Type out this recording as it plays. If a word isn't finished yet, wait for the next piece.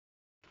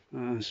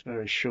It's a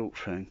very short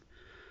thing.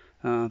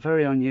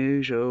 Very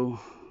unusual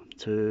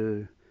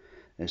to.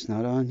 It's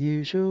not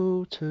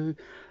unusual to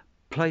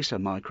place a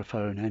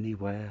microphone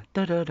anywhere.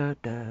 Da da da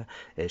da.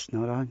 It's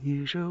not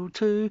unusual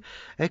to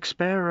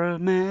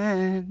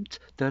experiment.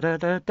 Da da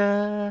da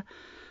da.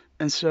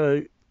 And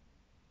so,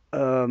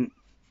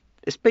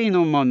 it's been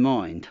on my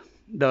mind,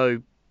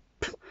 though.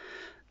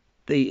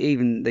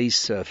 Even these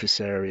surface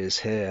areas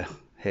here,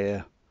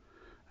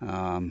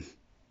 um,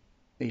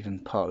 even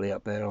partly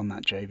up there on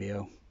that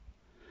JBL,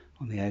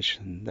 on the edge,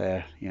 and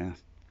there, yeah,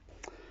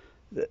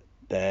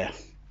 there,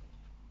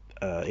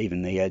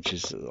 even the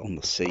edges on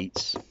the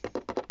seats,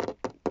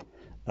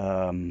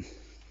 um,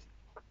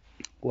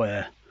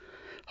 where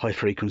high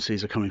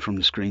frequencies are coming from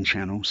the screen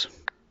channels.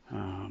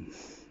 Um,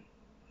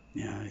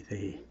 you know,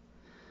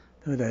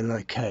 they're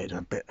located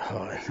a bit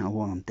high. I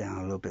want them down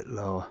a little bit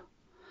lower.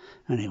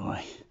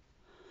 Anyway,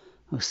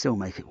 I'll still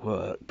make it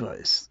work, but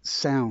it's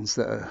sounds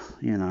that are,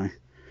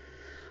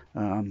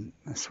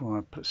 that's why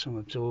I put some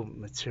absorbent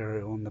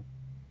material on the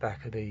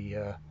back of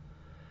the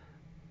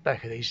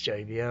back of these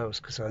JBLs,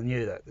 because I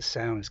knew that the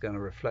sound is going to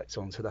reflect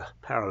onto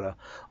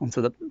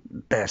the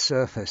bare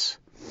surface.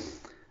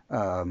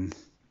 Though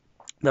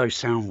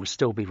sound will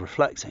still be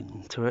reflecting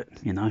onto it,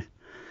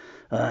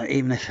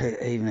 even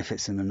if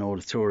it's in an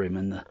auditorium,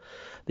 and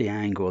the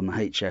angle on the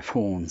HF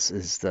horns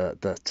is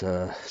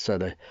so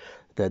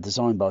they're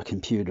designed by a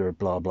computer,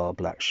 blah blah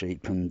black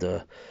sheep, and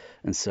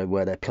so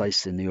where they're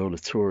placed in the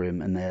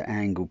auditorium and their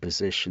angle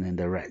position and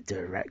their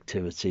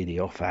directivity, the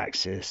off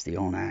axis, the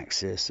on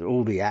axis,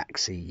 all the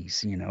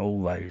axes,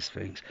 all those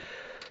things.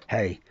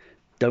 Hey,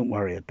 don't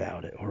worry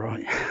about it, all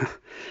right?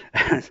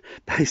 And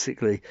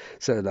basically,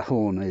 so the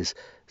horn is,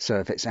 so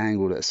if it's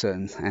angled at a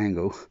certain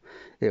angle,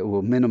 it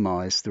will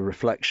minimize the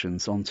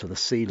reflections onto the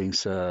ceiling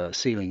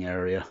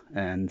area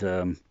and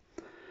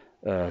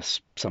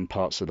some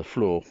parts of the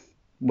floor.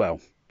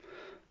 Well,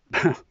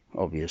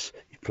 obvious,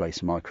 you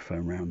place a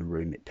microphone around the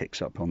room, it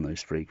picks up on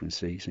those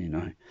frequencies,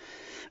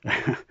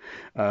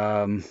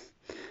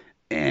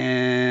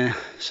 And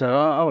so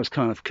I was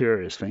kind of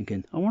curious,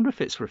 thinking, I wonder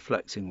if it's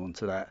reflecting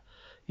onto that,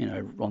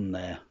 on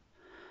there.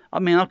 I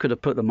mean, I could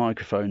have put the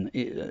microphone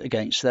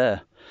against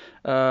there,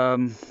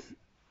 and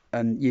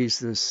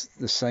used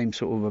the same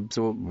sort of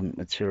absorbent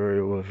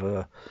material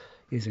of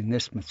using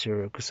this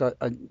material, because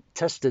I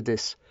tested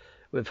this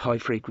with high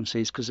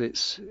frequencies because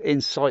it's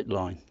in sight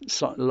line,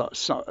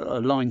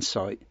 line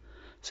sight.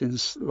 It's in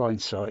line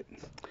sight.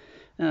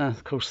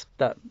 Of course,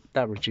 that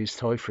reduced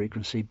high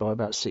frequency by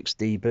about 6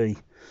 dB.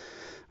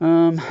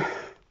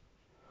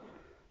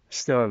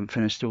 Still haven't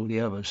finished all the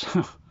others.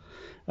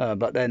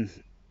 But then,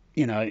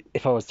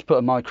 if I was to put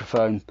a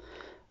microphone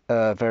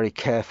very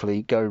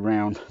carefully, go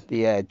round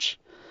the edge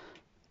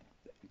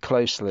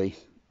closely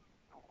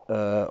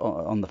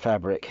on the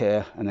fabric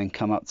here, and then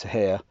come up to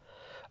here,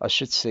 I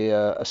should see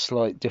a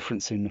slight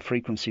difference in the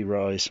frequency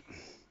rise,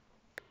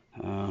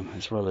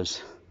 as well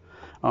as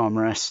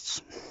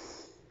armrests.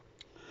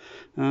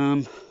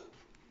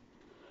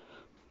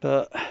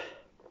 But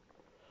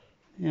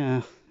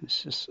yeah,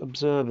 it's just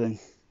observing.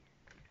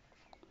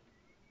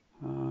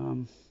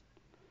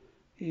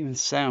 Even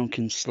sound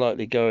can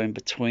slightly go in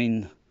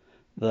between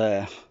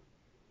there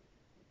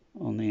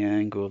on the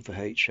angle of the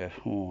HF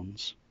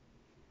horns,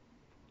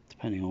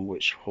 depending on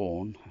which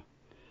horn.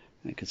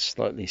 It could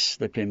slightly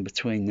slip in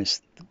between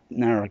this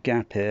narrow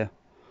gap here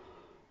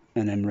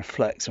and then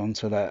reflect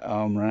onto that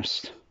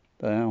armrest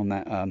there on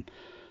that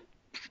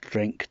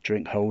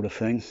drink holder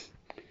thing.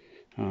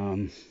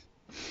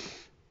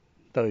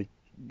 Though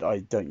I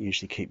don't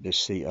usually keep this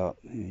seat up,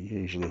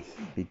 usually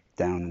be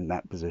down in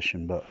that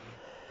position, but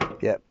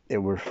yeah, it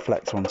will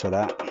reflect onto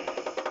that.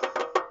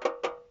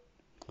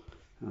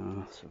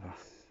 So I'll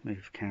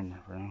move the camera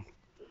around.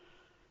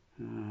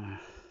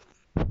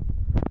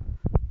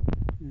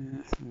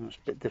 Yeah, it's a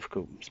bit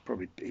difficult. It's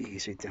probably a bit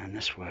easier down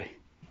this way.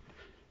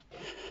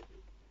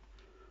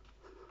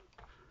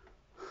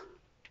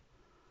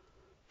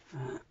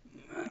 Move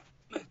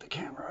the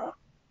camera up.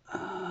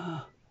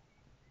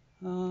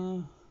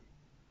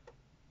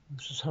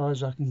 That's as high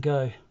as I can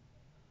go.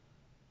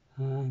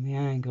 The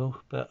angle,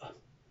 but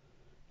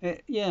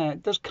it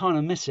does kind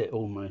of miss it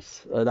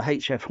almost. The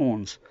HF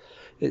horns,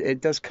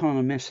 it does kind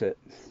of miss it,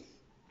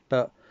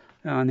 but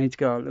I need to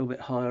go a little bit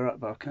higher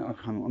up. But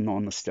I'm not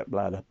on the step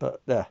ladder.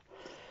 But there,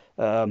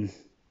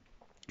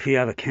 if you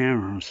have a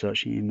camera and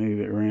such, and you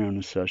move it around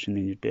and such, and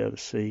then you'd be able to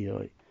see,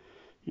 like,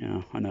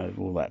 I know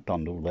all that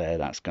bundle there,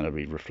 that's going to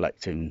be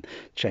reflecting,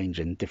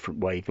 changing different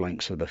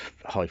wavelengths of the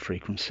high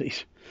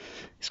frequencies.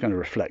 It's going to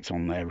reflect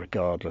on there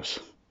regardless.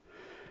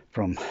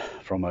 From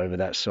over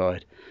that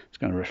side, it's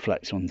going to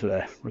reflect onto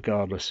there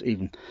regardless.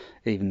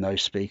 Even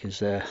those speakers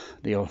there,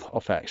 the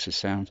off-axis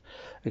sound,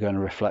 are going to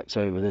reflect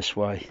over this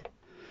way.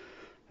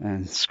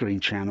 And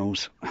screen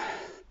channels,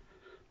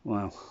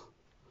 well,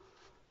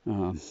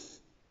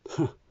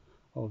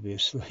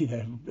 obviously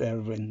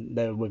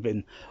they're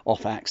within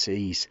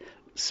off-axis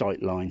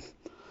sight line.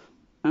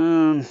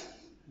 Going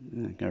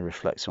to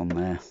reflect on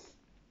there.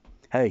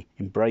 hey,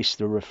 embrace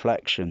the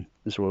reflection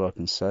is all I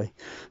can say.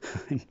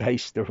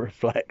 Embrace the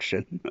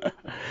reflection.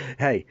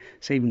 Hey,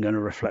 it's even going to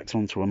reflect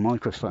onto a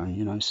microphone,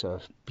 you know, so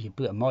if you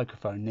put a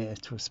microphone near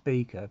to a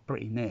speaker,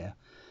 pretty near,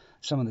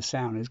 some of the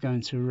sound is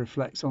going to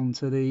reflect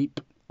onto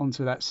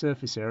that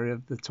surface area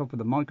of the top of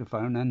the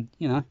microphone, and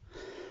you know,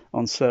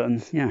 on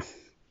certain, yeah,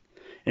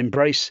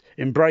 embrace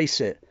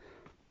it,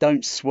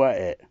 don't sweat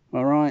it,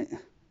 all right.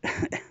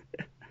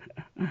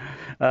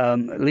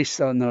 At least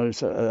I know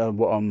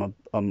what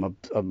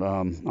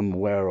I'm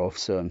aware of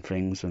certain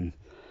things, and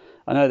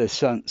I know there's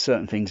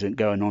certain things that are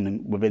going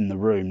on within the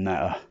room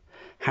that are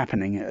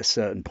happening at a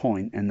certain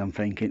point, and I'm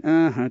thinking,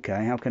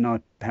 okay, how can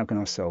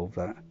I solve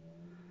that,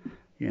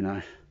 you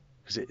know?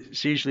 Because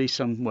it's usually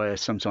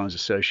sometimes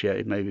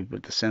associated maybe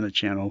with the center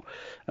channel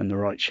and the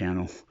right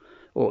channel,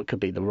 or it could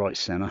be the right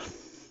center.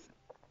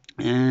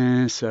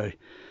 And so,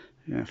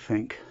 I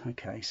think,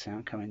 okay,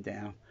 sound coming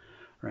down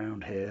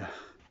around here,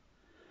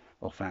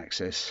 off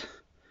axis.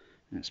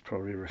 It's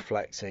probably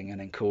reflecting and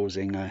then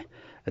causing a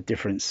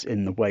difference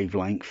in the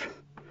wavelength,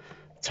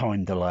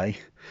 time delay.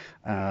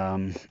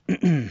 You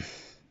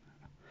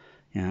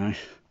know,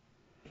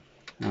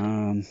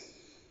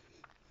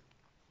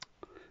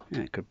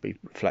 yeah, it could be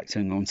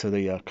reflecting onto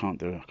the. I can't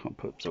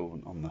put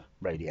absorbent on the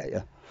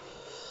radiator,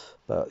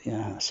 but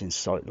yeah, that's in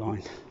sight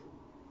line.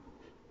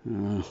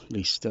 At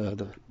least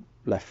the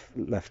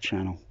left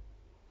channel.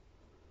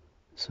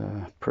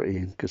 So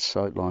pretty good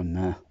sight line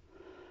there,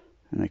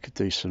 and they could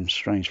do some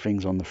strange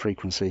things on the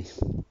frequency.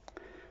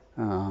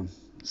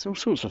 It's all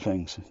sorts of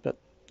things, but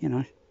you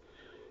know,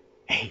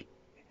 hey,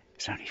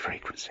 it's only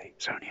frequency,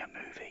 it's only a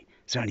movie,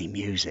 it's only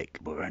music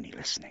we're only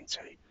listening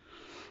to.